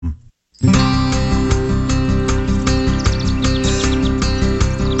Welcome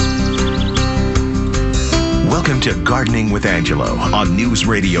to Gardening with Angelo on News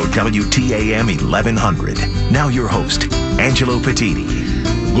Radio WTAM 1100. Now your host, Angelo Petiti.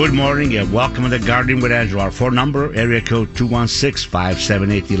 Good morning and welcome to Gardening with Angelo. Our phone number, area code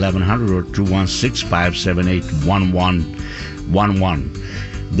 216-578-1100 or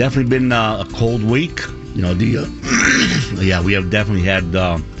 216-578-1111. Definitely been a cold week. You know, we have definitely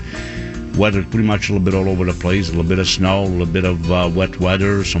had weather pretty much a little bit all over the place, a little bit of snow, a little bit of wet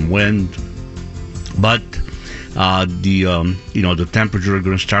weather, some wind. But the temperature are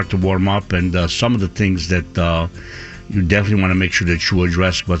going to start to warm up, and some of the things that you definitely want to make sure that you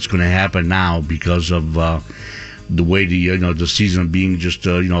address what's going to happen now because of the way the season being just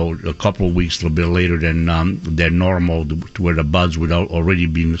a couple of weeks a little bit later than normal, to where the buds would already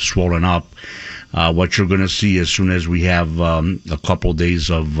be swollen up. What you're going to see as soon as we have a couple of days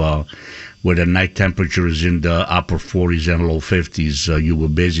of where the night temperature is in the upper 40s and low 50s, you will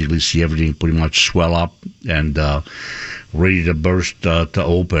basically see everything pretty much swell up and ready to burst to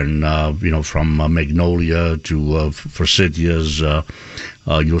open. From magnolia to forsythias,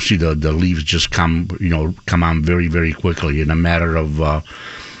 you'll see the leaves just come on very, very quickly in a matter of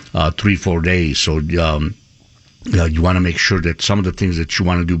 3-4 days. So you want to make sure that some of the things that you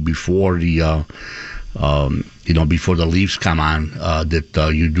want to do before the before the leaves come on,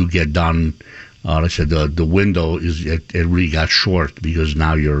 that you do get done. Like I said, the window it really got short because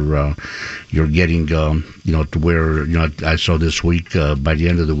now you're getting to where I saw this week by the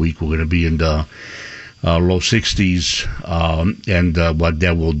end of the week we're going to be in the low 60s, and what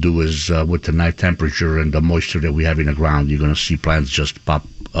that will do is with the night temperature and the moisture that we have in the ground, you're going to see plants just pop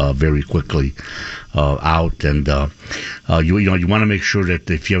very quickly out. And you want to make sure that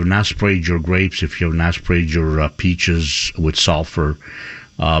if you have not sprayed your grapes, if you have not sprayed your peaches with sulfur,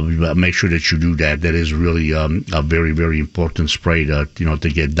 make sure that you do that. That is really a very, very important spray to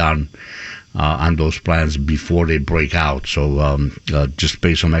get done on those plants before they break out. So just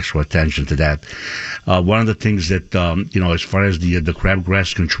pay some extra attention to that. One of the things that as far as the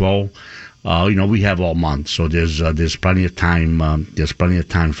crabgrass control, we have all month, so there's plenty of time. There's plenty of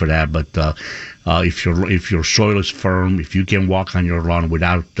time for that. But if your soil is firm, if you can walk on your lawn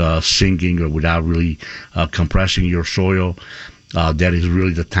without sinking or without really compressing your soil, that is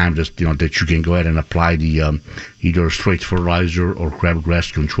really the time that you can go ahead and apply the either straight fertilizer or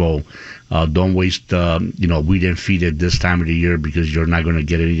crabgrass control. Don't waste weed and feed at this time of the year because you're not going to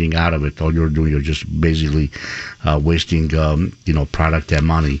get anything out of it. All you're doing, you're just basically wasting product and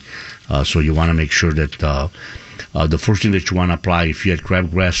money. So you want to make sure that the first thing that you want to apply, if you had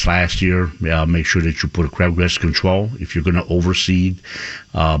crabgrass last year, make sure that you put a crabgrass control. If you're going to overseed,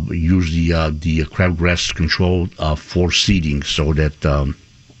 use the crabgrass control for seeding, so that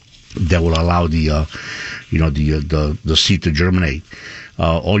that will allow the seed to germinate.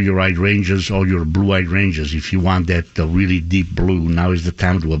 All your hydrangeas, all your blue hydrangeas, if you want that really deep blue, now is the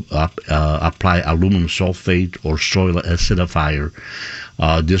time to apply aluminum sulfate or soil acidifier.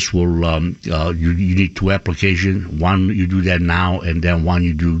 This will, you need 2 applications. One, you do that now, and then one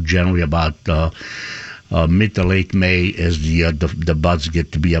you do generally about mid to late May, as the buds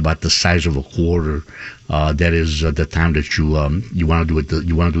get to be about the size of a quarter. That is the time that you want to do it.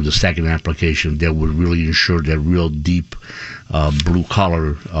 You want to do the second application. That will really ensure that real deep blue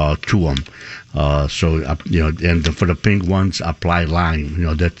color to them. And for the pink ones, apply lime.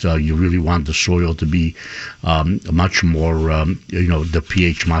 That you really want the soil to be much more, the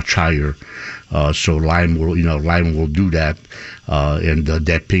pH much higher. So lime will do that, and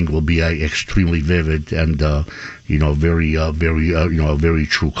that pink will be extremely vivid and very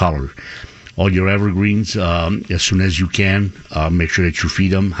true color. All your evergreens, as soon as you can, make sure that you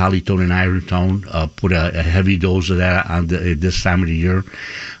feed them Halitone and Iron Tone. Put a heavy dose of that on at this time of the year.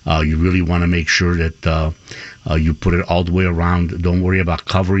 You really want to make sure that you put it all the way around. Don't worry about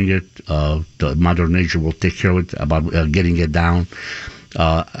covering it. The Mother Nature will take care of it, about getting it down.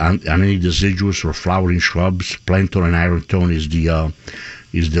 On any deciduous or flowering shrubs, Planktone and Iron Tone is the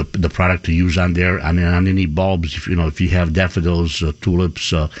product to use on there. I mean, on any bulbs, if you have daffodils,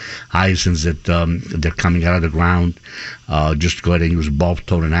 tulips, hyacinths that they're coming out of the ground, just go ahead and use Bulb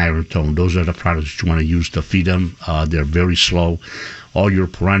Tone and Iron Tone. Those are the products that you want to use to feed them. They're very slow. All your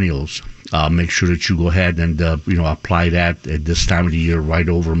perennials, make sure that you go ahead and apply that at this time of the year right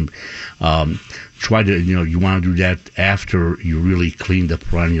over them. Try to you want to do that after you really clean the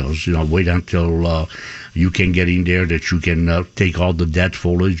perennials. Wait until you can get in there, that you can take all the dead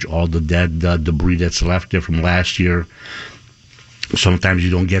foliage, all the dead debris that's left there from last year, sometimes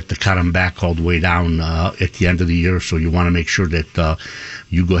you don't get to cut them back all the way down at the end of the year, so you want to make sure that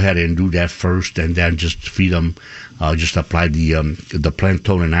you go ahead and do that first, and then just feed them. Just apply the plant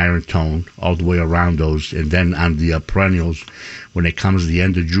tone and iron tone all the way around those, and then on the perennials, when it comes to the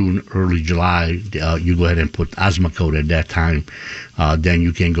end of June, early July, you go ahead and put Osmocote at that time. Then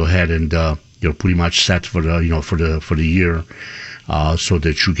you can go ahead and you're pretty much set for the year, so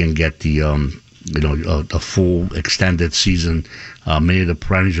that you can get the a full extended season. Many of the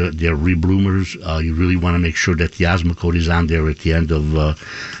perennials, they're rebloomers. You really want to make sure that the Osmocote is on there at the end of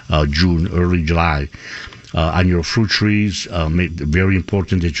June, early July. On your fruit trees, very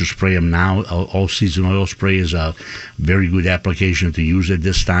important that you spray them now. All-season oil spray is a very good application to use at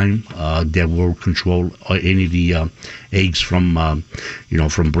this time. That will control any of the eggs from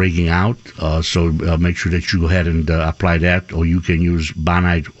breaking out. So make sure that you go ahead and apply that, or you can use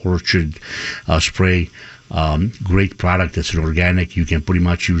Bonide Orchard spray. Great product. It's an organic. You can pretty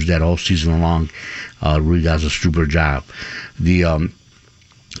much use that all season long. Really does a super job.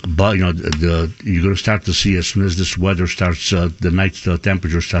 But you're going to start to see, as soon as this weather starts, the night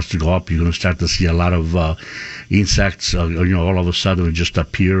temperature starts to go up, you're going to start to see a lot of insects. All of a sudden just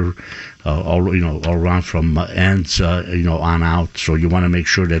appear all around from ants on out. So you want to make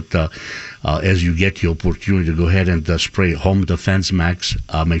sure that as you get the opportunity to go ahead and spray Home Defense Max,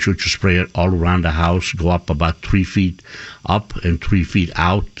 make sure to spray it all around the house. Go up about 3 feet up and 3 feet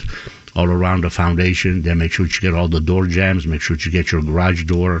out, all around the foundation. Then make sure you get all the door jambs. Make sure you get your garage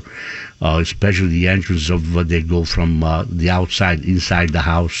door, especially the entrance of they go from the outside inside the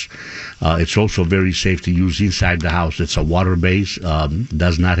house. It's also very safe to use inside the house. It's a water base,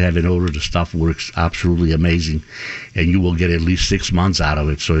 does not have an odor. The stuff works absolutely amazing, and you will get at least 6 months out of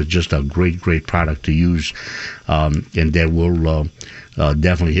it. So it's just a great product to use, and that will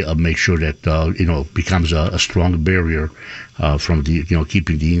definitely make sure that becomes a strong barrier from the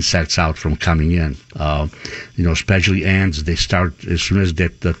keeping the insects out from coming in. Especially ants, they start as soon as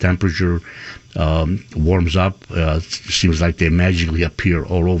that the temperature warms up. It seems like they magically appear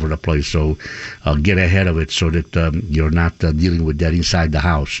all over the place. So get ahead of it so that you're not dealing with that inside the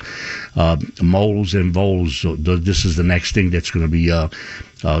house. Moles and voles. So this is the next thing that's going to be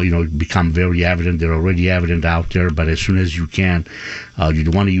become very evident. They're already evident out there, but as soon as you can, you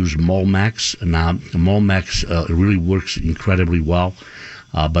want to use Molmax. Now, Molmax really works incredibly well,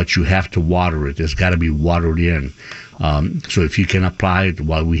 but you have to water it. It's got to be watered in. So if you can apply it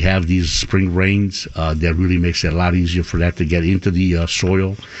while we have these spring rains, that really makes it a lot easier for that to get into the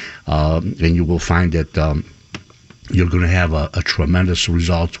soil, and you will find that you're going to have a tremendous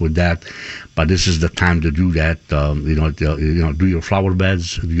results with that. But this is the time to do that. Do your flower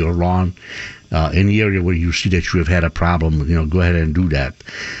beds, your lawn, any area where you see that you have had a problem. Go ahead and do that.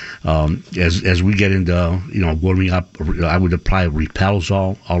 As we get into warming up, I would apply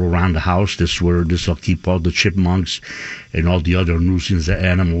Repel-Zol all around the house. This will keep all the chipmunks and all the other nuisance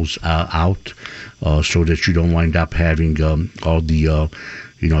animals out, so that you don't wind up having all the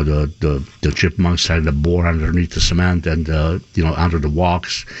the chipmunks trying to bore underneath the cement and under the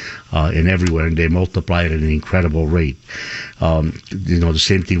walks and everywhere, and they multiply at an incredible rate. The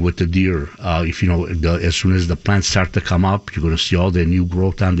same thing with the deer. As soon as the plants start to come up, you're going to see all the new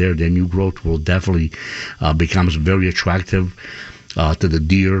growth on there. The new growth will definitely becomes very attractive to the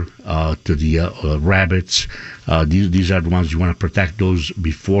deer, to the rabbits. These are the ones you want to protect those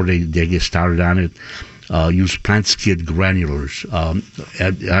before they get started on it. Use plant skid granulars.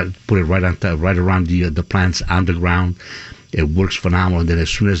 Put it right around the plants on the ground. It works phenomenal. And then as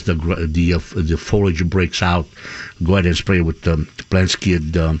soon as the foliage breaks out, go ahead and spray it with the plant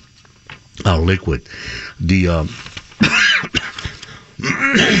skid liquid.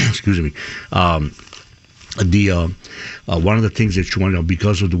 Excuse me. One of the things that you want to know,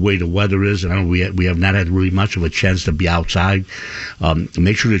 because of the way the weather is, and I know we have not had really much of a chance to be outside,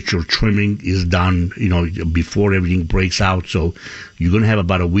 make sure that your trimming is done, before everything breaks out. So you're going to have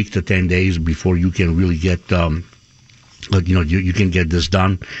about a week to 10 days before you can really get, you can get this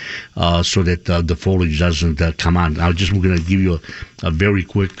done, so that the foliage doesn't come on. We're going to give you a very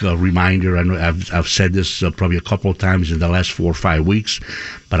quick reminder. I know I've said this probably a couple of times in the last 4 or 5 weeks,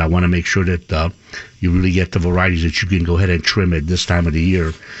 but I want to make sure that you really get the varieties that you can go ahead and trim at this time of the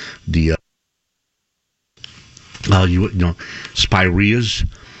year. The spireas,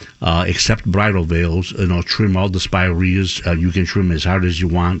 except bridal veils, trim all the spireas. You can trim as hard as you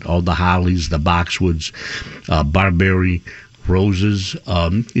want. All the hollies, the boxwoods, barberry, roses.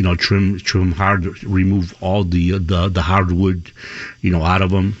 Trim hard. Remove all the hardwood, out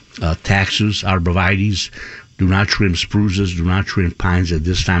of them. Taxus, arborvitaes. Do not trim spruces. Do not trim pines at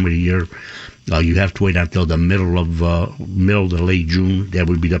this time of the year. You have to wait until the middle to late June. That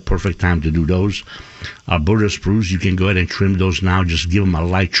would be the perfect time to do those. Alberta spruce, you can go ahead and trim those now. Just give them a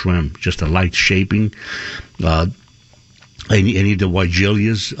light trim, just a light shaping. Any of the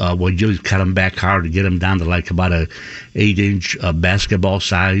Weigelias, cut them back hard to get them down to like about a 8-inch basketball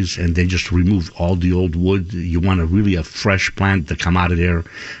size, and then just remove all the old wood. You want a fresh plant to come out of there.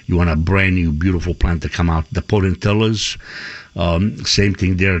 You want a brand new, beautiful plant to come out. The Podentillas, same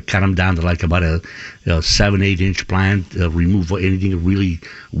thing there. Cut them down to like about a 7-8-inch plant. Remove anything really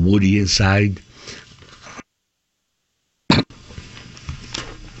woody inside.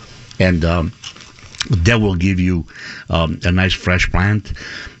 And that will give you a nice fresh plant.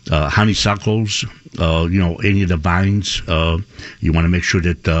 Honeysuckles, any of the vines, you want to make sure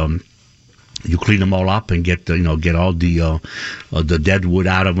that you clean them all up and get all the dead wood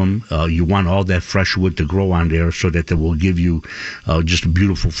out of them. You want all that fresh wood to grow on there so that it will give you just a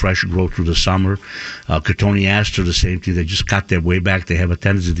beautiful fresh growth through the summer. Cotoneaster, the same thing. They just cut their way back. They have a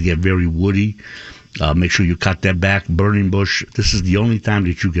tendency to get very woody. Make sure you cut that back. Burning bush, this is the only time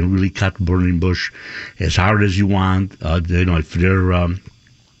that you can really cut burning bush as hard as you want.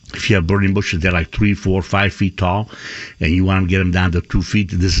 If you have burning bushes, they're like 3, 4, 5 feet tall, and you want to get them down to 2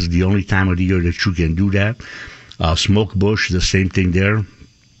 feet, this is the only time of the year that you can do that. Smoke bush, the same thing there.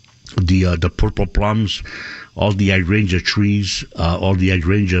 The purple plums, all the hydrangea trees, all the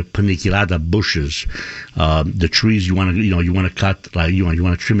hydrangea paniculata bushes, the trees you want to cut, like you want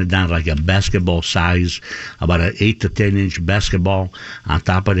to trim it down like a basketball size, about an 8 to 10 inch basketball on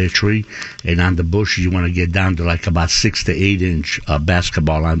top of the tree, and on the bush you want to get down to like about 6 to 8 inch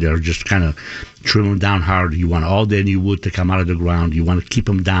basketball on there. Just kind of trim them down hard. You want all the new wood to come out of the ground. You want to keep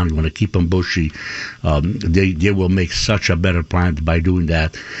them down. You want to keep them bushy. They will make such a better plant by doing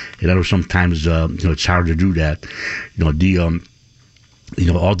that. And I know sometimes it's hard to do that.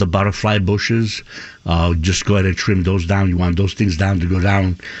 All the butterfly bushes, just go ahead and trim those down. You want those things down to go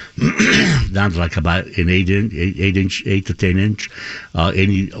down to like about an 8 to 10 inch.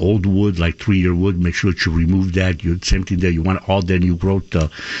 Any old wood, like 3-year wood, make sure that you remove that. Same thing there. You want all the new growth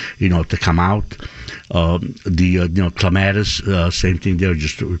to come out. The clematis, same thing there.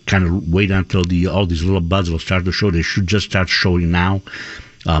 Just kind of wait until all these little buds will start to show. They should just start showing now.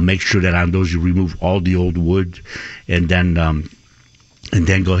 Make sure that on those you remove all the old wood, and then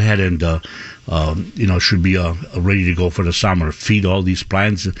go ahead and should be ready to go for the summer. Feed all these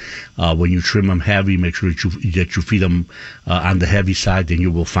plants. When you trim them heavy, make sure that you feed them on the heavy side, and you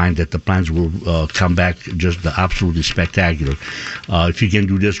will find that the plants will come back just absolutely spectacular. If you can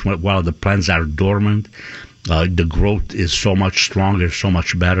do this while the plants are dormant, the growth is so much stronger, so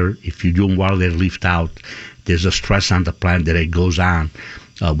much better. If you do them while they're leafed out, there's a stress on the plant that it goes on,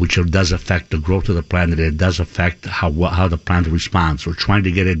 which does affect the growth of the plant, and it does affect how the plant responds. So trying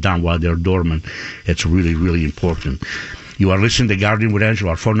to get it done while they're dormant, it's really, really important. You are listening to Gardening with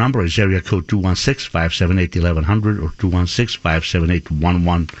Angelo. Our phone number is area code 216-578-1100 or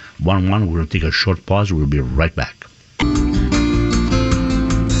 216-578-1111. We're going to take a short pause. We'll be right back.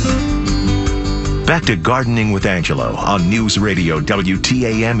 Back to Gardening with Angelo on News Radio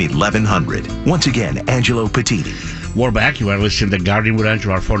WTAM 1100. Once again, Angelo Petiti. We're back. You are listening to Gardening with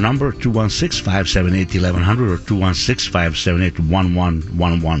Angelo. Our phone number, 216-578-1100 or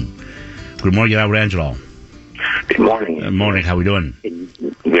 216-578-1111. Good morning, Angelo. Good morning. Good morning. How are we doing?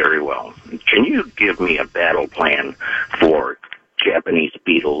 Very well. Can you give me a battle plan for Japanese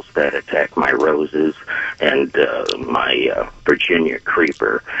beetles that attack my roses and my Virginia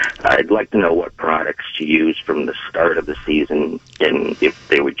creeper? I'd like to know what products to use from the start of the season, and if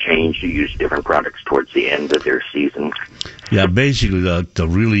they would change to use different products towards the end of their season. Yeah, basically, to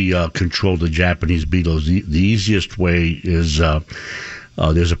really control the Japanese beetles, the easiest way is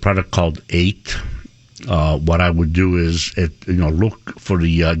there's a product called 8. What I would do is look for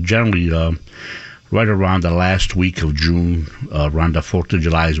the generally right around the last week of June, around the 4th of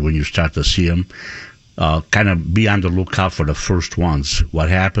July is when you start to see them. Kind of be on the lookout for the first ones. What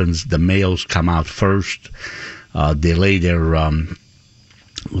happens, the males come out first. They lay their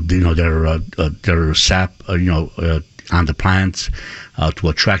sap, on the plants to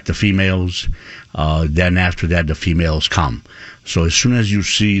attract the females. Then after that, the females come. So as soon as you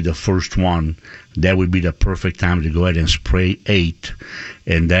see the first one, that would be the perfect time to go ahead and spray 8,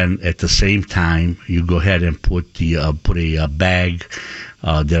 and then at the same time you go ahead and put a bag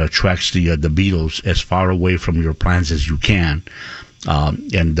that attracts the beetles as far away from your plants as you can,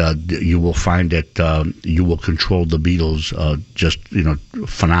 and you will find that you will control the beetles just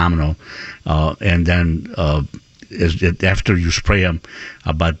phenomenal, and then after you spray them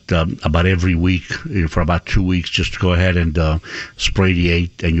about every week for about 2 weeks, just go ahead and spray the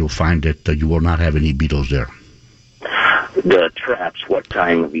 8, and you'll find that you will not have any beetles there. The traps, what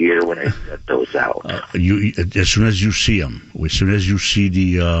time of year would I set those out? As soon as you see them, as soon as you see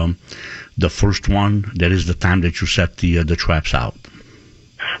the first one, that is the time that you set the traps out.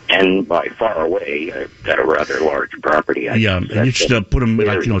 And by far away, I've got a rather large property. And you just put them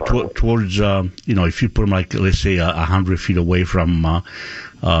towards if you put them like, let's say 100 feet away from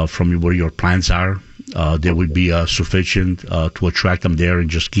where your plants are, they would be sufficient to attract them there and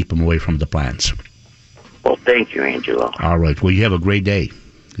just keep them away from the plants. Well, thank you, Angelo. All right. Well, you have a great day.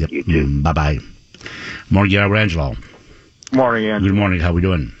 Yep. You too. Bye-bye. Morning, Angelo. Morning, Angelo. Good morning. How we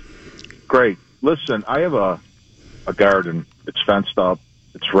doing? Great. Listen, I have a garden. It's fenced up.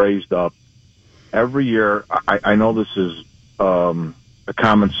 It's raised up. Every year, I know this is a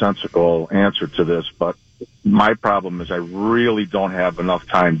commonsensical answer to this, but my problem is I really don't have enough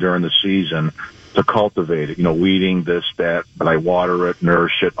time during the season to cultivate it. Weeding, this, that, but I water it,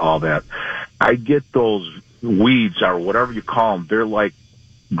 nourish it, all that. I get those weeds, or whatever you call them. They're like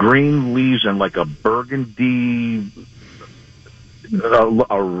green leaves and like a burgundy,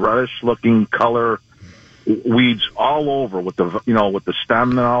 a reddish-looking color. Weeds all over with the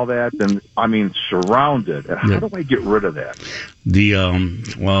stem and all that, and I mean surrounded. How do I get rid of that? The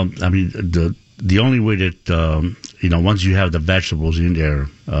only way that once you have the vegetables in there,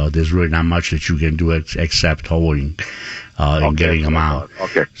 there's really not much that you can do except hoeing and getting them out.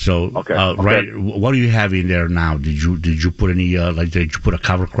 Okay. So right, what do you have in there now? Did you put any did you put a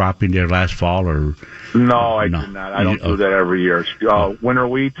cover crop in there last fall or? No, I did not. I don't do that every year. Winter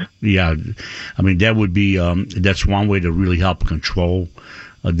wheat? Yeah. I mean, that would be, that's one way to really help control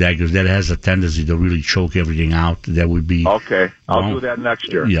that, because that has a tendency to really choke everything out. That would be... Okay. I'll do that next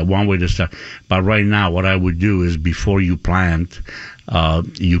year. Yeah, one way to start. But right now, what I would do is before you plant,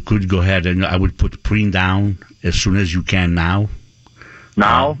 you could go ahead and I would put preen down as soon as you can now.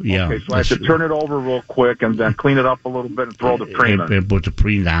 Now? Yeah. Okay, so I have to turn it over real quick and then clean it up a little bit and throw the preen in. And put the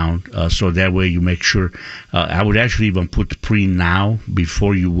preen down, so that way you make sure. I would actually even put the preen now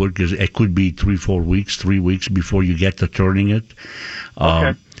before you would, because it could be 3 weeks before you get to turning it.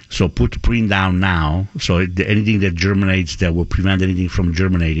 Okay. So put the preen down now, so anything that germinates that will prevent anything from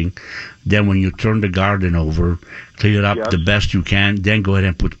germinating. Then when you turn the garden over, clean it up the best you can, then go ahead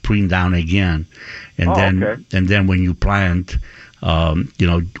and put the preen down again. And then when you plant...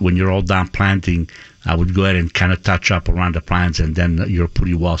 when you're all done planting, I would go ahead and kind of touch up around the plants, and then you're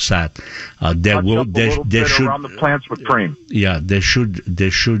pretty well set. Touch up a little bit around the plants with preen. Yeah, they should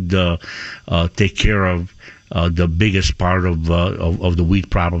take care of the biggest part of the weed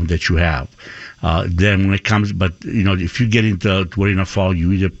problem that you have. Then when it comes, but if you get into in the fall,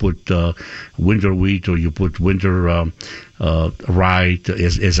 you either put winter wheat or you put winter rye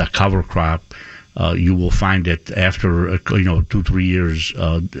as a cover crop. You will find that after 2-3 years,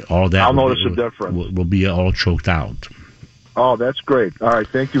 all that I'll notice a difference. Will be all choked out. Oh, that's great. All right,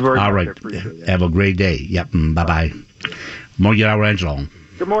 thank you very much. All right, have a great day. Yep, bye bye. Morning, Angelo.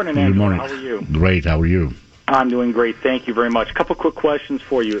 Good morning, Angelo. Good morning. How are you? Great. How are you? I'm doing great. Thank you very much. A couple quick questions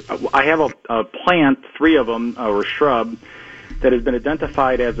for you. I have a plant, 3 of them, or shrub, that has been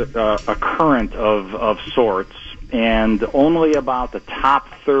identified as a currant of sorts. And only about the top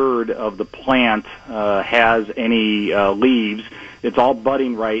third of the plant has any leaves. It's all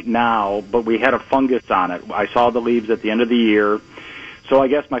budding right now, but we had a fungus on it. I saw the leaves at the end of the year. So I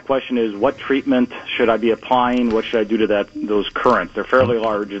guess my question is, what treatment should I be applying? What should I do to those currants? They're fairly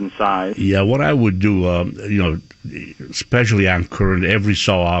large in size. Yeah, what I would do, especially on currant, every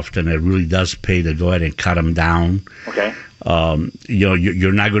so often, it really does pay to go ahead and cut them down. Okay.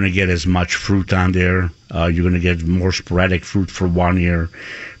 You're not going to get as much fruit on there. You're going to get more sporadic fruit for 1 year.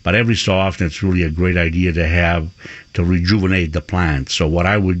 But every so often, it's really a great idea to have to rejuvenate the plant. So what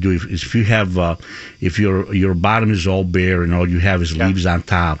I would do is if you have, if your bottom is all bare and all you have is leaves on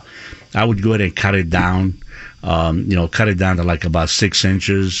top, I would go ahead and cut it down. Cut it down to like about 6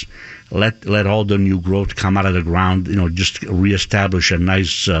 inches. Let all the new growth come out of the ground. Just reestablish a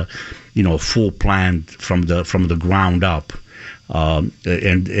nice, full plant from the ground up.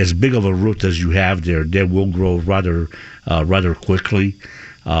 And as big of a root as you have there, they will grow rather quickly.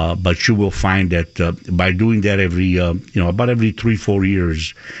 But you will find that by doing that about every 3-4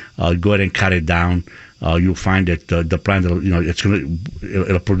 years, go ahead and cut it down. You'll find that the plant,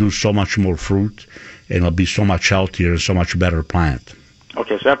 it'll produce so much more fruit, and it'll be so much healthier, so much better plant.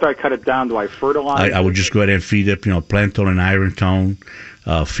 Okay, so after I cut it down, do I fertilize? I would just go ahead and feed it, Planktone and Iron Tone.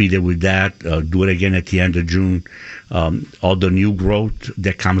 Feed it with that. Do it again at the end of June. All the new growth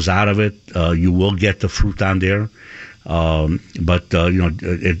that comes out of it, you will get the fruit on there. But you're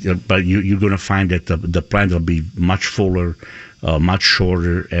going to find that the plant will be much fuller, much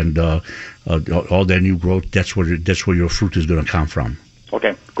shorter, and all that new growth. That's where your fruit is going to come from.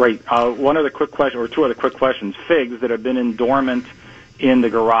 Okay, great. One other quick question, or two other quick questions. Figs that have been in dormant in the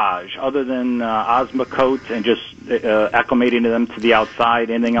garage, other than Osmocote and just acclimating them to the outside,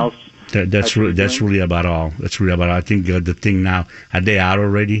 anything else? That's really about all. That's really about all. I think the thing now, are they out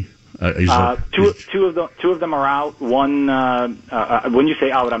already? Two of them are out. One, when you say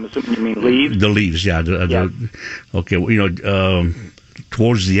out, I'm assuming you mean leaves. The leaves, yeah. Okay,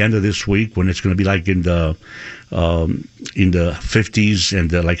 towards the end of this week, when it's going to be like in the 50s and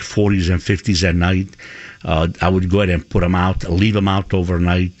the like 40s and 50s at night, I would go ahead and put them out, leave them out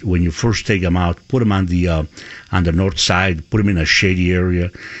overnight. When you first take them out, put them on the north side, put them in a shady area,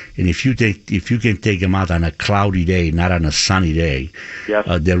 and if you can take them out on a cloudy day, not on a sunny day, yes,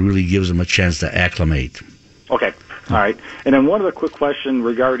 that really gives them a chance to acclimate. Okay, all right. And then one other quick question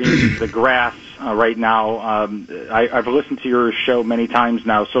regarding the grass right now. I've listened to your show many times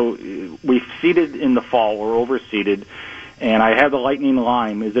now. So we've seeded in the fall, or overseeded. And I have the lightning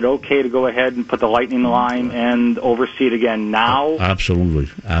lime. Is it okay to go ahead and put the lightning lime and overseed again now? Absolutely.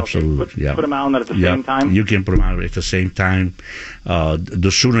 Okay. Put them out at the same time? You can put them out at the same time.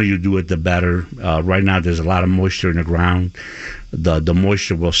 The sooner you do it, the better. Right now, there's a lot of moisture in the ground. The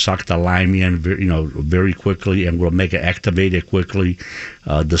moisture will suck the lime in, very quickly, and will make it activate it quickly.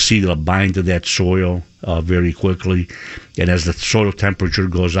 The seed will bind to that soil very quickly, and as the soil temperature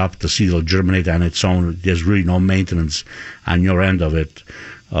goes up, the seed will germinate on its own. There's really no maintenance on your end of it.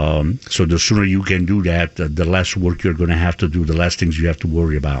 So the sooner you can do that, the less work you're going to have to do, the less things you have to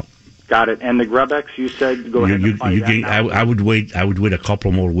worry about. Got it. And the Grebex, you said go ahead and apply that now? I would wait a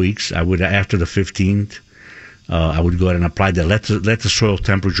couple more weeks. I would, after the 15th. I would go ahead and apply that. Let the soil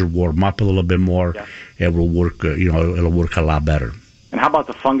temperature warm up a little bit more. Yeah. It will work. It'll work a lot better. And how about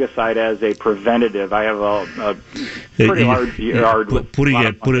the fungicide as a preventative? I have a pretty large yard. Putting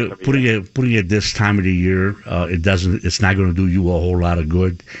it this time of the year, it's not going to do you a whole lot of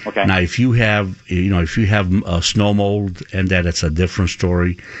good. Okay. Now, if you have snow mold, and that, it's a different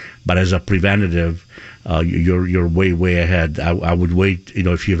story. But as a preventative, you're way ahead. I would wait.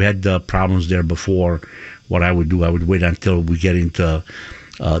 If you've had problems there before, what I would do, I would wait until we get into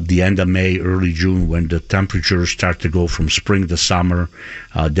the end of May, early June, when the temperatures start to go from spring to summer.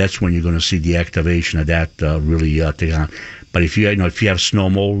 That's when you're going to see the activation of that really take on. But if you have snow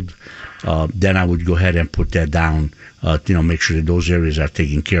mold, then I would go ahead and put that down. Make sure that those areas are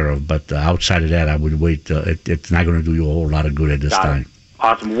taken care of. But outside of that, I would wait. It's not going to do you a whole lot of good at this time.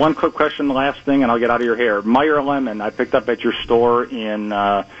 Awesome. One quick question, last thing, and I'll get out of your hair. Meyer lemon, I picked up at your store in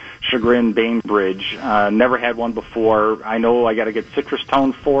Chagrin, Bainbridge. Never had one before. I know I got to get citrus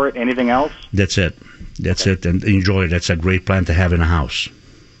tone for it. Anything else? That's it. That's it. And enjoy it. That's a great plant to have in the house.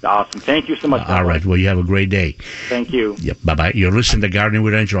 Awesome. Thank you so much. All right. Well, you have a great day. Thank you. Yep. Bye-bye. You're listening to Gardening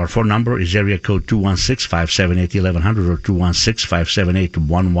with Angelo. Our phone number is area code 216-578-1100 or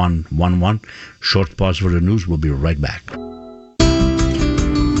 216-578-1111. Short pause for the news. We'll be right back.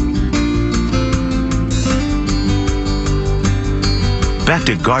 Back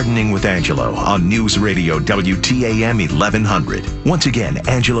to Gardening with Angelo on News Radio WTAM 1100. Once again,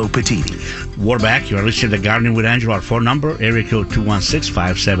 Angelo Petiti. We're back. You're listening to Gardening with Angelo. Our phone number, area code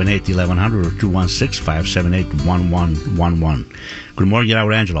 216-578-1100 or 216-578-1111. Good morning,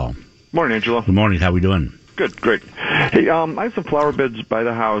 Angelo. Morning, Angelo. Good morning. How we doing? Good, great. Hey, I have some flower beds by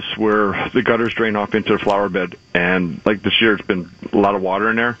the house where the gutters drain off into the flower bed, and like this year, it's been a lot of water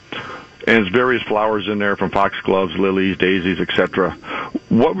in there. And there's various flowers in there, from foxgloves, lilies, daisies, etc.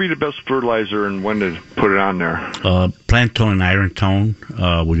 What would be the best fertilizer and when to put it on there? Planktone and Iron Tone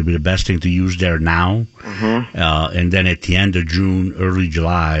would be the best thing to use there now. Mm-hmm. And then at the end of June, early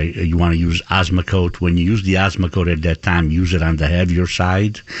July, you want to use Osmocote. When you use the Osmocote at that time, use it on the heavier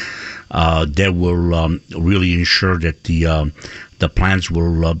side. That will really ensure that the plants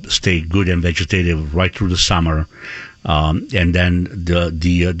will stay good and vegetative right through the summer. And then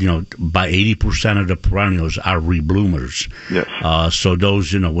by 80% of the perennials are rebloomers. Yes. So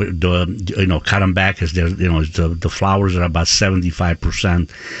those, cut them back as the flowers are about 75%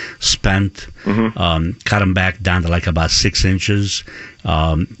 spent. Mm-hmm. Cut them back down to like about 6 inches.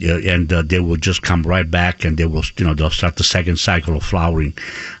 And they will just come right back, and they will, they'll start the second cycle of flowering.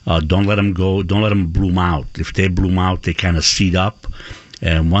 Don't let them go. Don't let them bloom out. If they bloom out, they kind of seed up.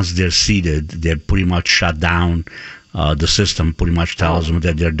 And once they're seeded, they're pretty much shut down. the system pretty much tells them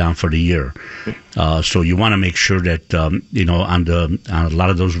that they're done for the year. So you want to make sure that on a lot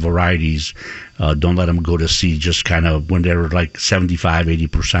of those varieties, don't let them go to seed. Just kind of when they're like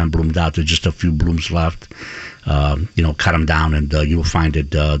 75-80% bloomed out, there's just a few blooms left. Cut them down, and you'll find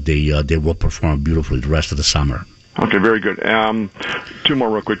that they will perform beautifully the rest of the summer. Okay, very good. Two more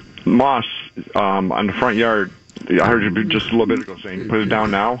real quick. Moss on the front yard. I heard you just a little bit ago saying put it down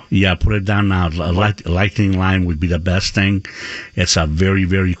now. Yeah, put it down now. Lightning line would be the best thing. It's a very,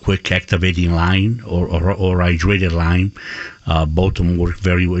 very quick activating line or hydrated line. Both of them work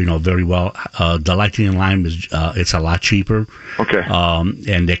very well. The lightning line is it's a lot cheaper. Okay.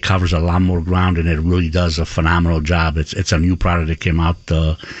 And it covers a lot more ground, and it really does a phenomenal job. It's a new product that came out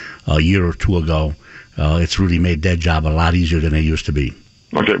a year or two ago. It's really made that job a lot easier than it used to be.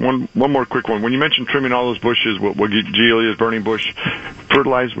 Okay, one more quick one. When you mentioned trimming all those bushes, what Gielia's burning bush,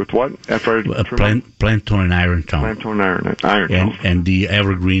 fertilized with what? After Planktone and iron tone. Planktone and iron tone. And the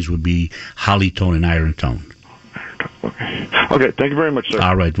evergreens would be holly tone and iron tone. Okay, thank you very much, sir.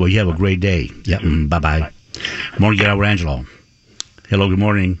 All right, well, you have a great day. Yeah, bye-bye. Morning, get out, Angelo. Hello, good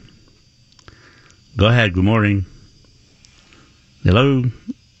morning. Go ahead, good morning. Hello.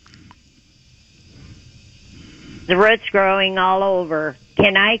 The roots growing all over.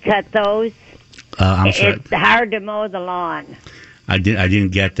 Can I cut those? I'm sorry. It's hard to mow the lawn. I didn't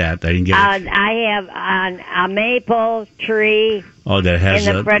get that. I didn't get it. I have a maple tree. Oh, that has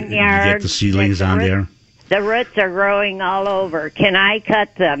in the front yard. You get the seedlings on there. The roots are growing all over. Can I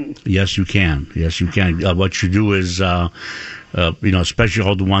cut them? Yes, you can. Yes, you can. What you do is, especially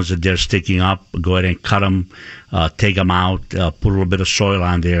all the ones that they're sticking up, go ahead and cut them, take them out, put a little bit of soil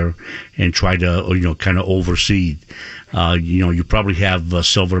on there, and try to, kind of overseed. You probably have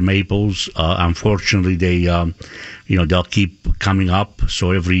silver maples. Unfortunately, they'll keep coming up.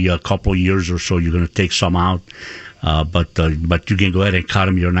 So every couple of years or so, you're going to take some out. But you can go ahead and cut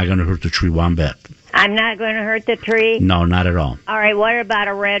them. You're not going to hurt the tree one bit. I'm not going to hurt the tree? No, not at all. All right, what about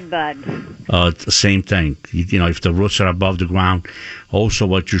a red bud? Same thing. If the roots are above the ground, also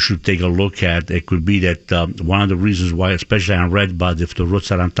what you should take a look at, it could be that one of the reasons why, especially on red bud, if the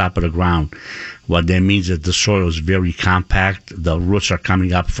roots are on top of the ground, what that means is that the soil is very compact. The roots are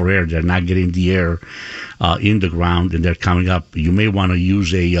coming up for air. They're not getting the air in the ground, and they're coming up. You may want to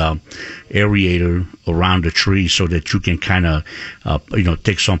use a aerator around the tree so that you can kind of,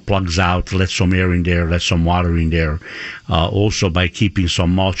 take some plugs out, let some air in there, let some water in there. Also, by keeping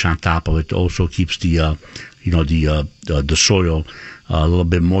some mulch on top of it, also keeps the soil a little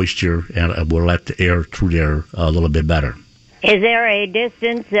bit moisture, and will let the air through there a little bit better. Is there a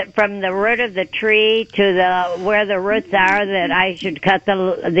distance from the root of the tree to where the roots are that I should cut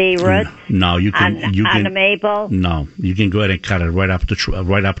the roots? No, you can. On the maple? No, you can go ahead and cut it right up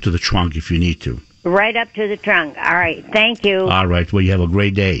to the trunk if you need to. Right up to the trunk. All right. Thank you. All right. Well, you have a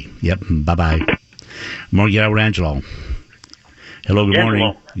great day. Yep. Bye-bye. Morning, get out with Angelo. Hello. Good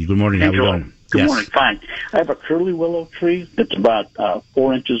morning. Good morning. How are you doing? Good morning. Fine. I have a curly willow tree that's about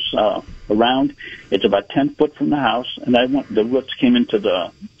 4 inches around. It's about 10 foot from the house, and the roots came into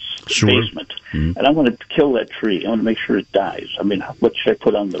the basement. Mm-hmm. And I want to kill that tree. I want to make sure it dies. I mean, what should I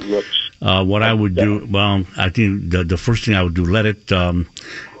put on the roots? What I would do, I think the first thing I would do, let it,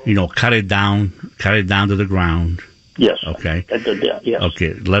 cut it down to the ground. Yes. Okay. Yes.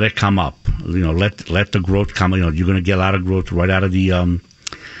 Okay. Let it come up. Let the growth come. You're going to get a lot of growth right out of the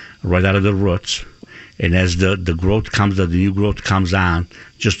roots. And as the growth comes, the new growth comes on,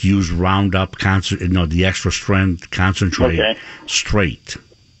 just use Roundup, the extra strength concentrate straight.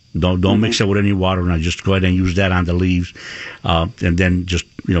 Don't mix it with any water. Now just go ahead and use that on the leaves, and then just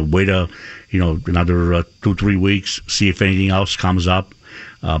wait another 2-3 weeks, see if anything else comes up.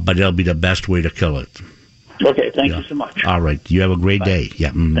 But that'll be the best way to kill it. Okay, thank you so much. All right, you have a great day.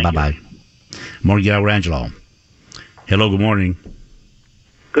 Yeah, bye. Morning, get out with Angelo. Hello, good morning.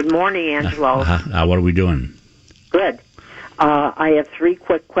 Good morning, Angelo. What are we doing? Good. I have 3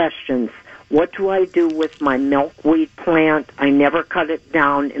 quick questions. What do I do with my milkweed plant? I never cut it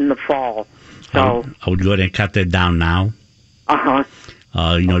down in the fall. So I would go ahead and cut that down now. Uh-huh.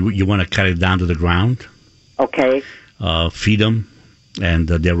 You want to cut it down to the ground. Okay. Feed them, and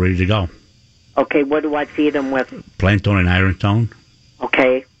they're ready to go. Okay, what do I feed them with? Planktone and iron tone.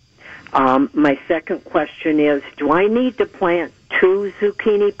 Okay. My second question is, do I need to plant 2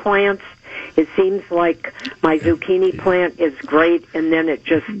 zucchini plants? It seems like my zucchini plant is great, and then it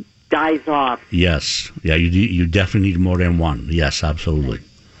just dies off. Yes. Yeah, you definitely need more than 1. Yes, absolutely.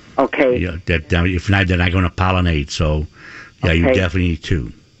 Okay. Yeah, if not, they're not going to pollinate, so, yeah, you definitely need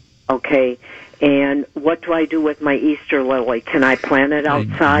 2. Okay. And what do I do with my Easter lily? Can I plant it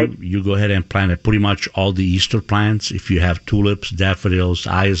outside? You go ahead and plant it. Pretty much all the Easter plants. If you have tulips, daffodils,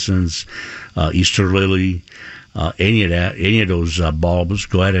 hyacinths, Easter lily, any of those bulbs,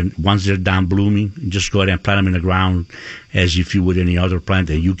 go ahead and once they're done blooming, just go ahead and plant them in the ground as if you would any other plant.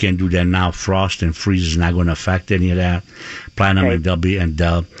 And you can do that now. Frost and freeze is not going to affect any of that. Plant them and they'll be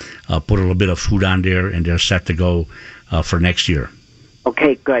put a little bit of food on there, and they're set to go for next year.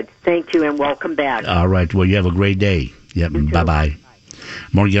 Okay, good. Thank you, and welcome back. All right. Well, you have a great day. Yep. Bye-bye.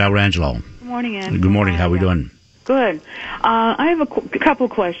 Morning, Angelo. Good morning, Ann. Good morning. How are we doing? Good. I have a couple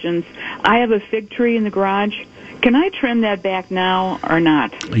questions. I have a fig tree in the garage. Can I trim that back now or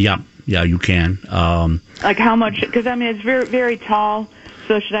not? Yeah, you can. Like how much? Because, I mean, it's very, very tall.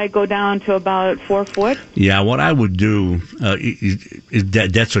 So should I go down to about 4 foot? Yeah, what I would do,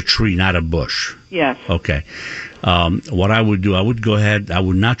 that's a tree, not a bush. Yes. Okay. What I would do, I would go ahead, I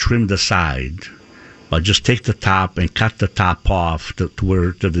would not trim the side, but just take the top and cut the top off to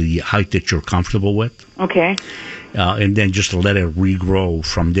the height that you're comfortable with. Okay. And then just let it regrow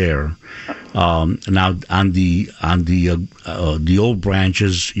from there. Now, on the old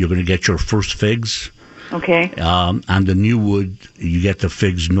branches, you're going to get your first figs. Okay. On the new wood, you get the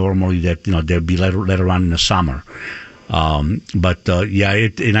figs normally that they'll be later on in the summer. And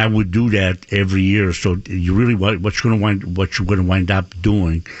I would do that every year. So you really what you're going to wind up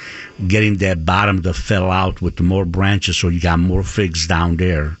doing, getting that bottom to fill out with more branches, so you got more figs down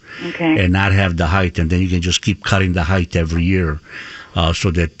there. Okay. And not have the height, and then you can just keep cutting the height every year.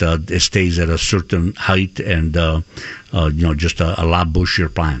 So that it stays at a certain height and just a lot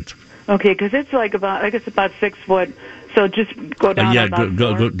bushier plant. Okay, because it's it's about 6 foot. So just go down.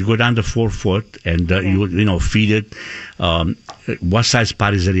 Go down to 4 foot, and you feed it. What size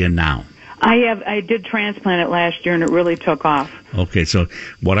pot is it in now? I did transplant it last year, and it really took off. Okay, so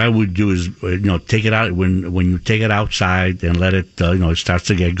what I would do is take it out when you take it outside and let it it starts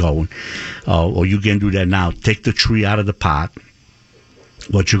to get going, or you can do that now. Take the tree out of the pot.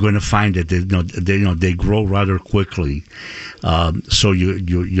 What you're going to find that they grow rather quickly, so what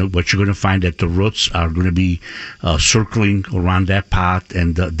you're going to find that the roots are going to be circling around that pot,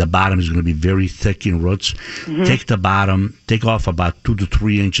 and the bottom is going to be very thick in roots. Mm-hmm. Take off about 2 to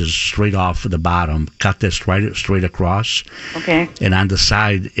 3 inches straight off the bottom, cut that straight across. Okay. And on the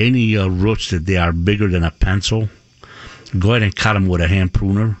side, any roots that they are bigger than a pencil, go ahead and cut them with a hand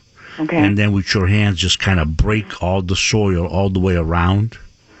pruner. Okay. And then with your hands, just kind of break all the soil all the way around.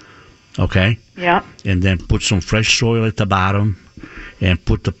 Okay? Yeah. And then put some fresh soil at the bottom and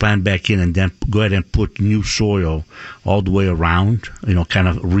put the plant back in, and then go ahead and put new soil all the way around, kind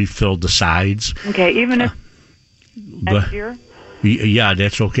of refill the sides. Okay, even if next year? Yeah,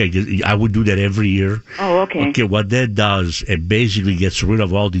 that's okay. I would do that every year. Oh, okay. Okay, what that does, it basically gets rid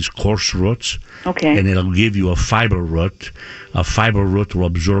of all these coarse roots. Okay. And it'll give you a fiber root. A fiber root will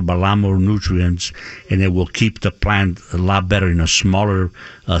absorb a lot more nutrients, and it will keep the plant a lot better in a smaller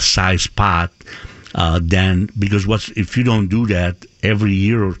size pot. Because if you don't do that every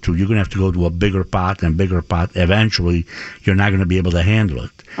year or two, you're going to have to go to a bigger pot and bigger pot. Eventually, you're not going to be able to handle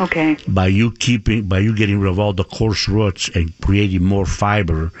it. Okay. By you getting rid of all the coarse roots and creating more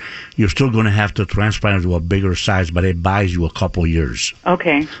fiber, you're still going to have to transplant it to a bigger size, but it buys you a couple years.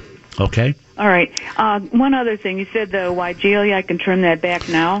 Okay. Okay. All right. One other thing. You said the Weigelia, I can trim that back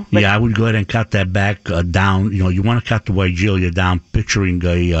now? Yeah, I would go ahead and cut that back down. You want to cut the Weigelia down, picturing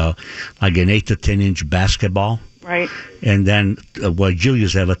like an 8 to 10 inch basketball. Right. And then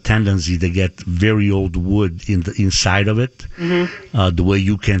Weigelias have a tendency to get very old wood in the inside of it. Mm-hmm. The way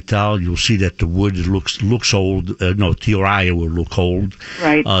you can tell, you'll see that the wood looks old. To your eye, it will look old.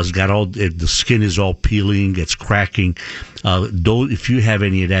 Right. It's got the skin is all peeling, it's cracking. If you have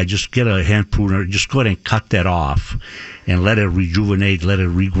any of that, just get a hand pruner. Just go ahead and cut that off, and let it rejuvenate, let it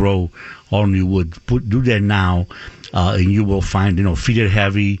regrow all new wood. Do that now. And you will find, feed it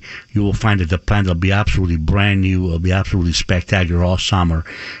heavy. You will find that the plant will be absolutely brand new. It'll be absolutely spectacular all summer.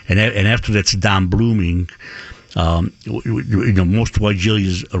 And after that's done blooming, most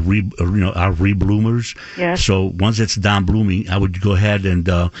Weigelias are rebloomers. Yes. So once it's done blooming, I would go ahead and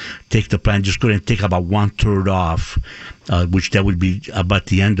take the plant. Just go ahead and take about 1/3 off, which that would be about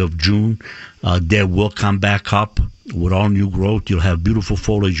the end of June. They will come back up with all new growth. You'll have beautiful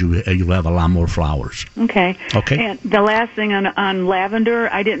foliage. You'll have a lot more flowers. Okay. Okay. And the last thing on lavender,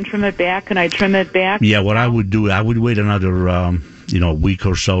 I didn't trim it back. Can I trim it back? Yeah. What I would do, I would wait another week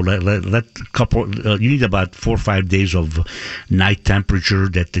or so. Let couple. You need about 4 or 5 days of night temperature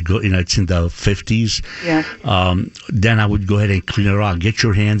that it's in the 50s. Yeah. Then I would go ahead and clean it out. Get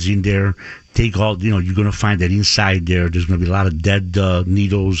your hands in there. take all, you're going to find that inside there's going to be a lot of dead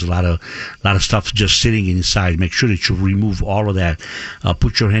needles, a lot of stuff just sitting inside. Make sure that you remove all of that.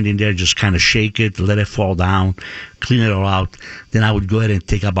 Put your hand in there, just kind of shake it, let it fall down, clean it all out. Then I would go ahead and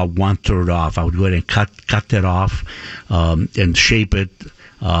take about 1/3 off. I would go ahead and cut that off and shape it.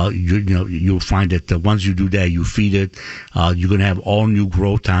 You'll find that once you do that, you feed it. You're going to have all new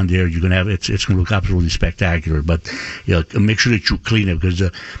growth on there. You're going to have it's going to look absolutely spectacular. But make sure that you clean it, because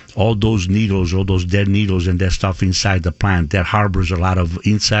all those needles, all those dead needles, and that stuff inside the plant that harbors a lot of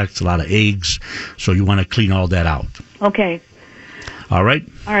insects, a lot of eggs. So you want to clean all that out. Okay. All right.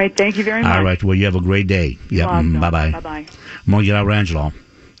 All right. Thank you very much. All right. Well, you have a great day. Yeah. Awesome. Bye-bye. Bye-bye. Morning, Angelo.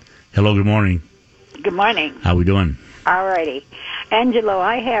 Hello. Good morning. Good morning. How we doing? All righty. Angelo,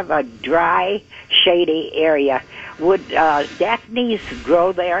 I have a dry, shady area. Would Daphnes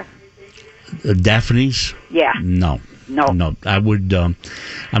grow there? Daphnes? Yeah. No. I would,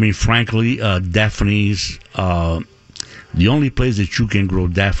 frankly, Daphnes, the only place that you can grow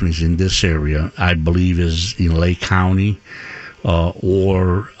Daphnes in this area, I believe, is in Lake County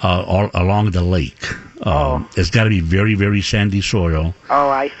or along the lake. It's got to be very, very sandy soil. Oh,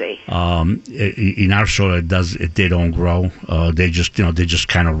 I see. In our soil, they don't grow. They just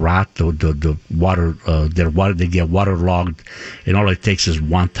kind of rot. The water, they get waterlogged, and all it takes is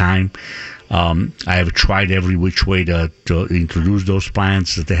one time. I have tried every which way to introduce those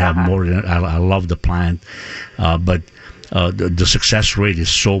plants. That they have more than I love the plant, but the success rate is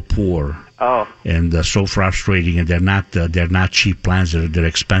so poor. Oh. And so frustrating, and they're not cheap plants. They're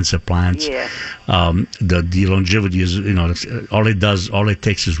expensive plants. Yeah. The longevity is, all it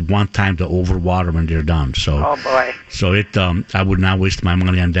takes is one time to overwater when they're done. So. Oh boy. So I would not waste my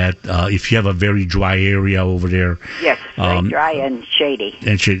money on that. If you have a very dry area over there. Yes, very dry and shady.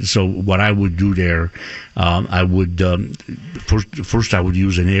 So what I would do there, I would first I would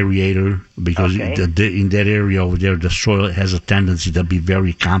use an aerator, because in that area over there, the soil has a tendency to be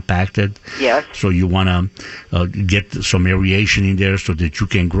very compacted. Yes. So you want to get some aeration in there so that you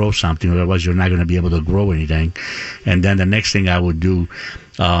can grow something. Otherwise, you're not going to be able to grow anything. And then the next thing I would do,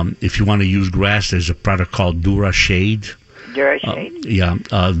 if you want to use grass, there's a product called Dura Shade. Dura Shade.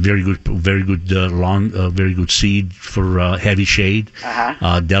 Very good lawn, very good seed for heavy shade.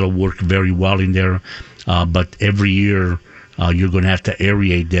 That'll work very well in there. But every year, you're going to have to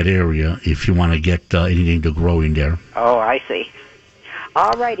aerate that area if you want to get anything to grow in there. Oh, I see.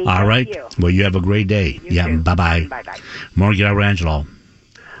 All righty. All right. You. Well, you have a great day. You too. Bye-bye. Bye-bye. Morning, Angelo.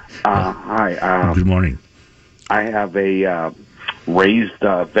 Hi. Good morning. I have a raised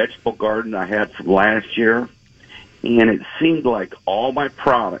vegetable garden I had from last year, and it seemed like all of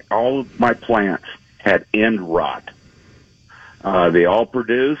my plants had end rot. They all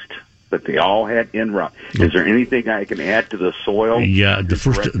produced, but they all had end rot. Is there anything I can add to the soil? Yeah, the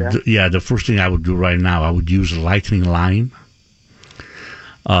first thing I would do right now, I would use lightning lime.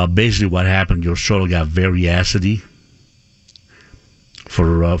 Basically, what happened, your soil got very acidy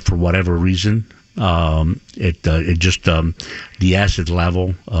for whatever reason. The acid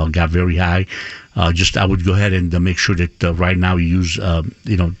level got very high. I would go ahead and make sure that right now you use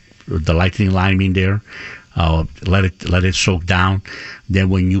the lightning lime in there. Let it soak down. Then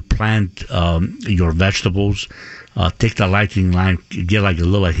when you plant your vegetables, take the lightning lime, get like a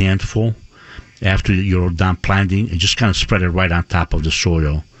little handful after you're done planting, and just kind of spread it right on top of the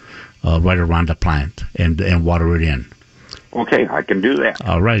soil, right around the plant, and water it in. Okay, I can do that.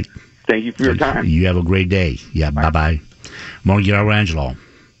 All right. Thank you for your time. You have a great day. Yeah, bye-bye. Morning, Angelo.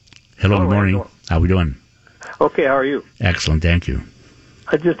 Hello, good morning. Angelo. How we doing? Okay, how are you? Excellent, thank you.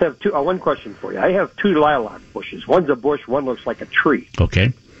 I just have one question for you. I have 2 lilac bushes. One's a bush, one looks like a tree.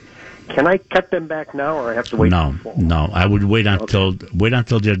 Okay. Can I cut them back now, or I have to wait? No. I would wait until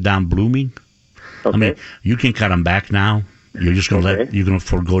they're done blooming. Okay. I mean, you can cut them back now. You're just gonna you're gonna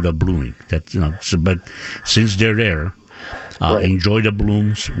forego the blooming. But since they're there, enjoy the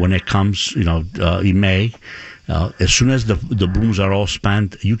blooms when it comes. In May. As soon as the blooms are all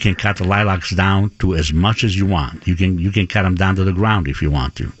spent, you can cut the lilacs down to as much as you want. You can cut them down to the ground if you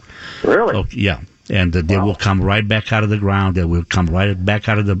want to. Really? Okay, yeah. And they will come right back out of the ground. They will come right back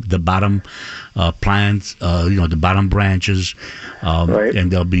out of the bottom plants, the bottom branches,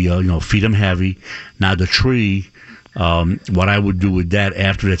 and they'll be, feed them heavy. Now the tree, what I would do with that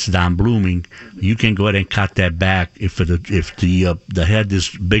after it's done blooming, you can go ahead and cut that back. If the head is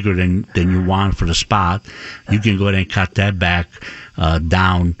bigger than you want for the spot, you can go ahead and cut that back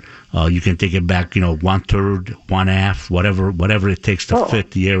down. You can take it back, 1/3, 1/2, whatever it takes to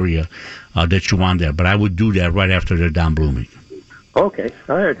fit the area that you want there. But I would do that right after they're done blooming. Okay.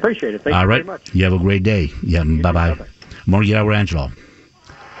 All right. Appreciate it. Thank you very much. You have a great day. Yeah. Bye-bye. Morning, Angelo.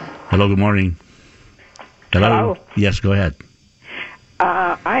 Hello, good morning. Hello? Yes, go ahead.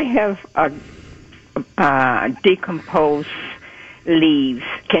 I have decomposed leaves.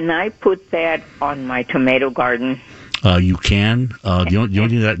 Can I put that on my tomato garden? You can. The only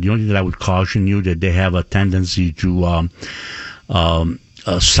thing that I would caution you that they have a tendency to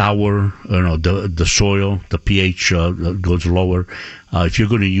sour. The soil, the pH goes lower. If you're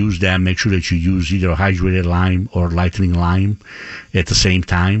going to use that, make sure that you use either hydrated lime or lightning lime at the same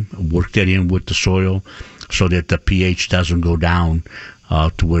time. Work that in with the soil so that the pH doesn't go down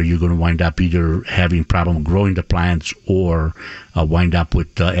to where you're going to wind up either having problem growing the plants or wind up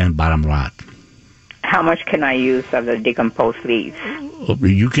with end bottom rot. How much can I use of the decomposed leaves?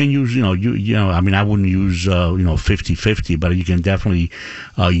 You can use, I mean, I wouldn't use, 50-50, but you can definitely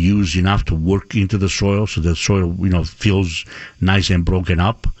use enough to work into the soil so the soil, feels nice and broken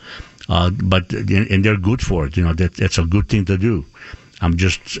up. And they're good for it. That's a good thing to do. I'm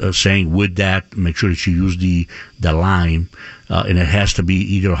just saying with that, make sure that you use the lime, and it has to be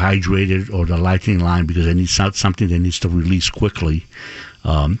either hydrated or the lightning lime because it needs something that needs to release quickly.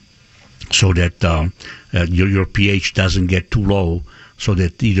 So that your pH doesn't get too low, so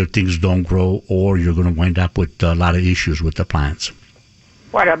that either things don't grow or you're going to wind up with a lot of issues with the plants.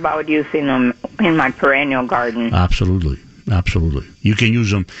 What about using them in my perennial garden? Absolutely. You can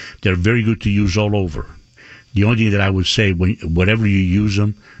use them. They're very good to use all over. The only thing that I would say, whatever you use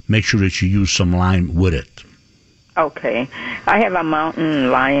them, make sure that you use some lime with it. Okay. I have a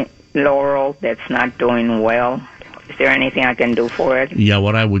mountain laurel that's not doing well. Is there anything I can do for it? Yeah,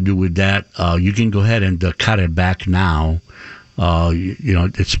 what I would do with that, you can go ahead and cut it back now.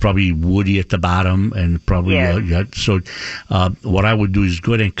 It's probably woody at the bottom and probably what I would do is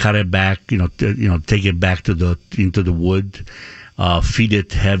go ahead and cut it back. Take it back into the wood. Feed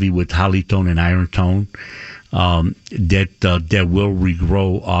it heavy with Hollytone and Iron Tone. That will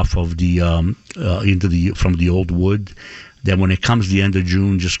regrow off of from the old wood. Then when it comes the end of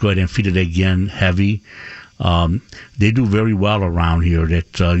June, just go ahead and feed it again heavy. They do very well around here.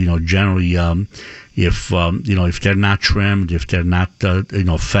 That generally, if they're not trimmed, if they're not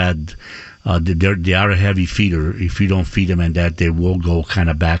fed, they are a heavy feeder. If you don't feed them and that, they will go kind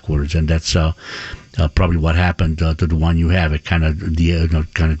of backwards, and that's probably what happened to the one you have. It kind of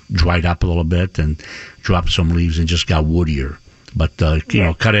dried up a little bit and dropped some leaves and just got woodier. But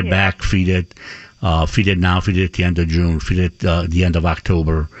cut it back, feed it. Feed it now. Feed it at the end of June. Feed it the end of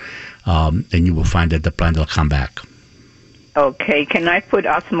October. And you will find that the plant will come back. Okay, can I put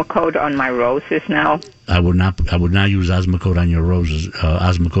Osmocote on my roses now? I would not use Osmocote on your roses.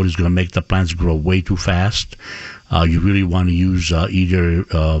 Osmocote is going to make the plants grow way too fast. You really want to use either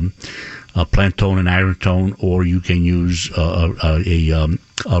Plant Tone and Iron Tone, or you can use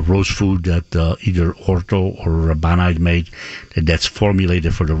a rose food that either Ortho or Bonide made that's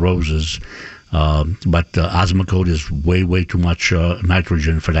formulated for the roses. But Osmocote is way too much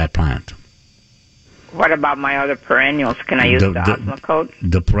nitrogen for that plant. What about my other perennials? Can I use the Osmocote?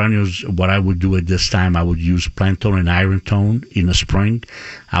 The perennials, what I would do at this time, I would use Plant Tone and Iron Tone in the spring.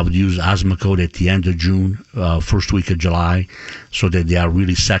 I would use Osmocote at the end of June, first week of July, so that they are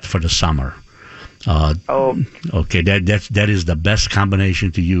really set for the summer. Okay, that is the best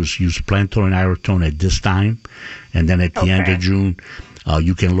combination to use. Use Plant Tone and Iron Tone at this time, and then at the end of June,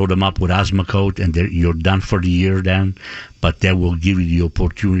 you can load them up with Osmocote, and you're done for the year then. But that will give you the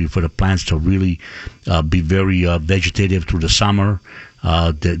opportunity for the plants to really be very vegetative through the summer.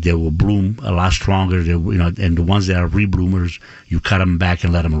 They will bloom a lot stronger. And the ones that are rebloomers, you cut them back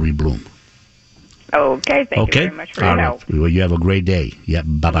and let them rebloom. Okay, thank you very much for your help. Well, you have a great day. Yeah,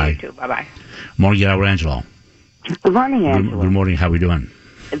 bye-bye. You too, bye-bye. Morning, Angelo. Good morning, Angelo. Good morning. How are we doing?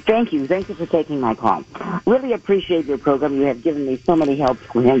 Thank you. Thank you for taking my call. Really appreciate your program. You have given me so many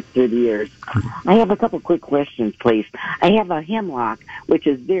helpful hints through the years. I have a couple quick questions, please. I have a hemlock, which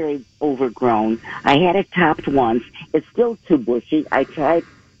is very overgrown. I had it topped once. It's still too bushy. I tried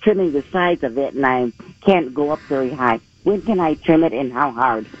trimming the sides of it, and I can't go up very high. When can I trim it, and how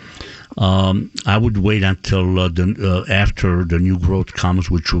hard? I would wait until after the new growth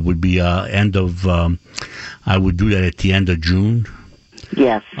comes, which would be end of. I would do that at the end of June.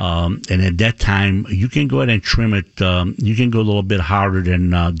 Yes. And at that time, you can go ahead and trim it. You can go a little bit harder than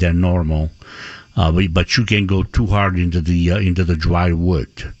normal, but you can go too hard into the dry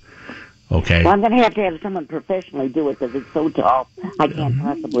wood. Okay. Well, I'm going to have someone professionally do it because it's so tall, I can't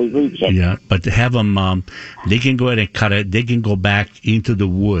possibly reach it. Yeah, but have them, they can go ahead and cut it. They can go back into the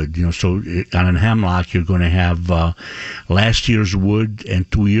wood. So on a hemlock, you're going to have last year's wood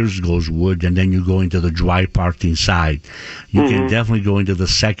and 2 years ago's wood, and then you go into the dry part inside. You can definitely go into the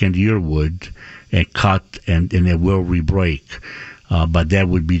second year wood and cut, and it will re-break. but that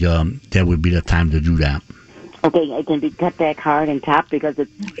would be the time to do that. Okay, it can be cut back hard and top because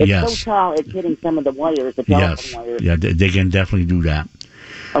it's Yes. so tall, it's hitting some of the wires, the telephone Yes, wires. yeah, they can definitely do that.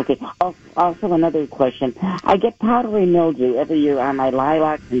 Okay. Also, another question. I get powdery mildew every year on my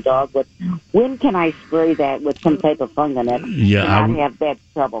lilacs and dogwood. When can I spray that with some type of fungonet Yeah, I and would- not have that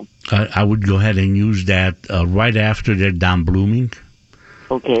trouble? I would go ahead and use that right after they're done blooming.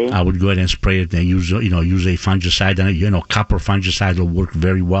 Okay. I would go ahead and spray it and use a fungicide, and copper fungicide will work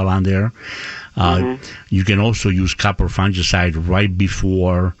very well on there. You can also use copper fungicide right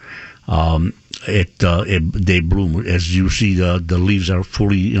before they bloom. As you see, the leaves are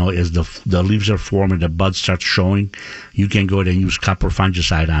fully, as the leaves are forming, the buds start showing. You can go ahead and use copper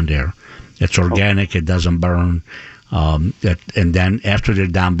fungicide on there. It's organic. It doesn't burn. And then after they're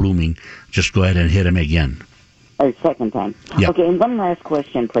done blooming, just go ahead and hit them again. Second time. Yeah. Okay, and one last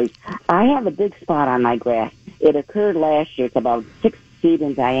question, please. I have a big spot on my grass. It occurred last year. It's about 6 feet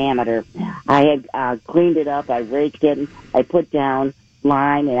in diameter. I had cleaned it up. I raked it. I put down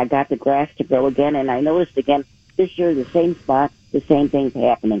lime, and I got the grass to grow again. And I noticed again this year, the same spot, the same thing's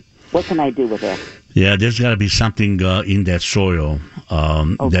happening. What can I do with that? Yeah, there's got to be something in that soil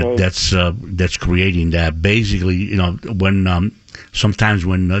that's creating that. Basically, when sometimes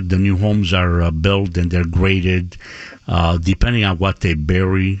when the new homes are built and they're graded, depending on what they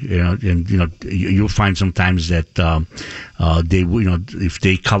bury, you'll find sometimes that they, if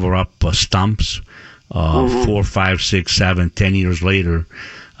they cover up stumps, 4, 5, 6, 7, 10 years later,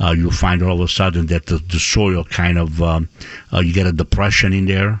 you'll find all of a sudden that the soil kind of you get a depression in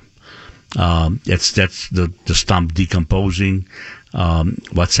there. That's the stump decomposing.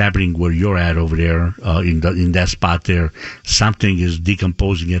 What's happening where you're at over there in that spot there? Something is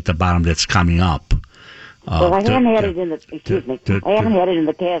decomposing at the bottom that's coming up. Well, I haven't had it in the I haven't had it in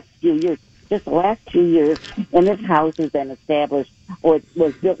the past few years. Just the last 2 years, and this house has been established, or it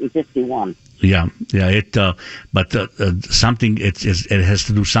was built in 51. Yeah. But something it has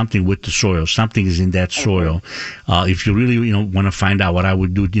to do something with the soil. Something is in that soil. If you really want to find out, what I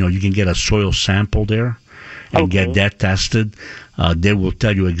would do, you can get a soil sample there and get that tested. They will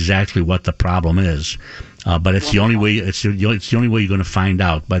tell you exactly what the problem is. But it's the only way. It's the only way you're going to find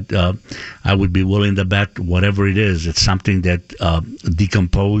out. But I would be willing to bet whatever it is, it's something that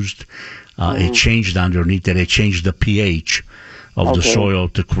decomposed. It changed underneath that. It changed the pH of the soil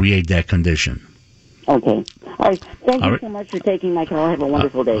to create that condition. Okay. All right. Thank you so much for taking my call. Have a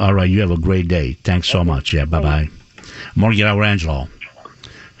wonderful day. All right. You have a great day. Thanks so much. Yeah. Bye-bye. Morning, Angelo.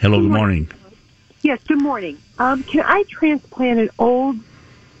 Hello. Good morning. Yes. Good morning. Can I transplant an old,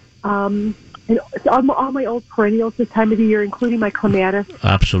 all my old perennials this time of the year, including my clematis?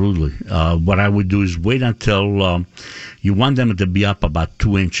 Absolutely. What I would do is wait until you want them to be up about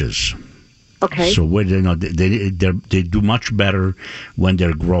 2 inches. Okay. So they do much better when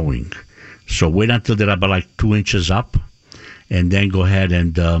they're growing. So wait until they're about like 2 inches up, and then go ahead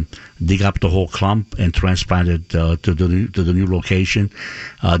and dig up the whole clump and transplant it to the new location.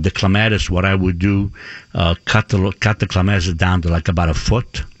 The clematis, what I would do, cut the clematis down to like about a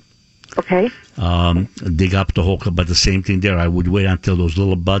foot. Okay. Dig up the whole clump, but the same thing there. I would wait until those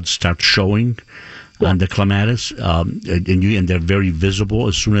little buds start showing on the clematis, and they're very visible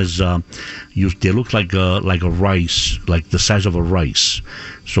as soon as they look like a rice, like the size of a rice.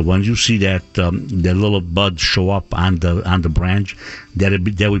 So when you see that the little buds show up on the branch,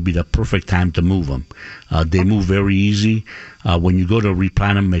 that would be the perfect time to move them. They move very easy. When you go to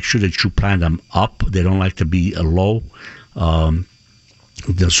replant them, make sure that you plant them up. They don't like to be low.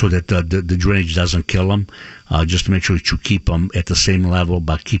 So that the drainage doesn't kill them. Just to make sure that you keep them at the same level,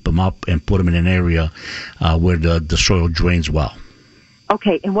 but keep them up and put them in an area where the soil drains well.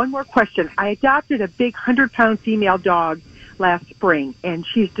 Okay, and one more question. I adopted a big 100-pound female dog last spring, and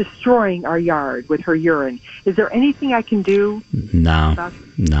she's destroying our yard with her urine. Is there anything I can do? No,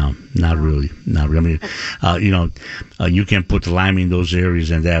 not really. I mean, you can put lime in those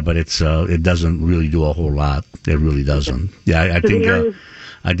areas and that, but it doesn't really do a whole lot. It really doesn't. Yeah, I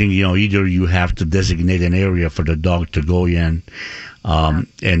think either you have to designate an area for the dog to go in and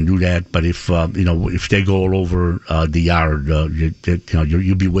do that. But if they go all over the yard,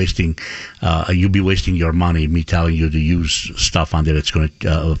 you'll be wasting your money. Me telling you to use stuff on there that's going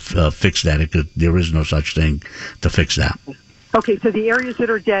to fix that. Because there is no such thing to fix that. Okay, so the areas that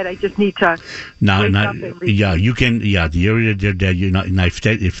are dead, I just need to you can. Yeah, the area that they're dead.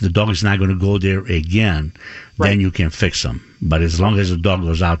 If the dog is not going to go there again, then you can fix them. But as long as the dog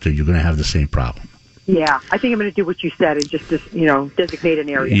goes out there, you're going to have the same problem. Yeah, I think I'm going to do what you said and just designate an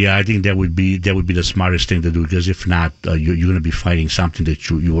area. Yeah, I think that would be the smartest thing to do, because if not, you're going to be fighting something that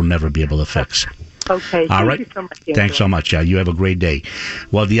you will never be able to fix. Okay. All right. Thank you so much, Thanks so much. You have a great day.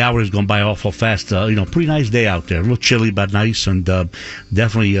 Well, the hour has gone by awful fast. Pretty nice day out there. A little chilly, but nice. And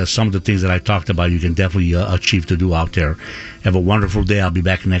definitely some of the things that I talked about, you can definitely achieve to do out there. Have a wonderful day. I'll be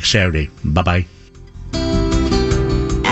back next Saturday. Bye-bye.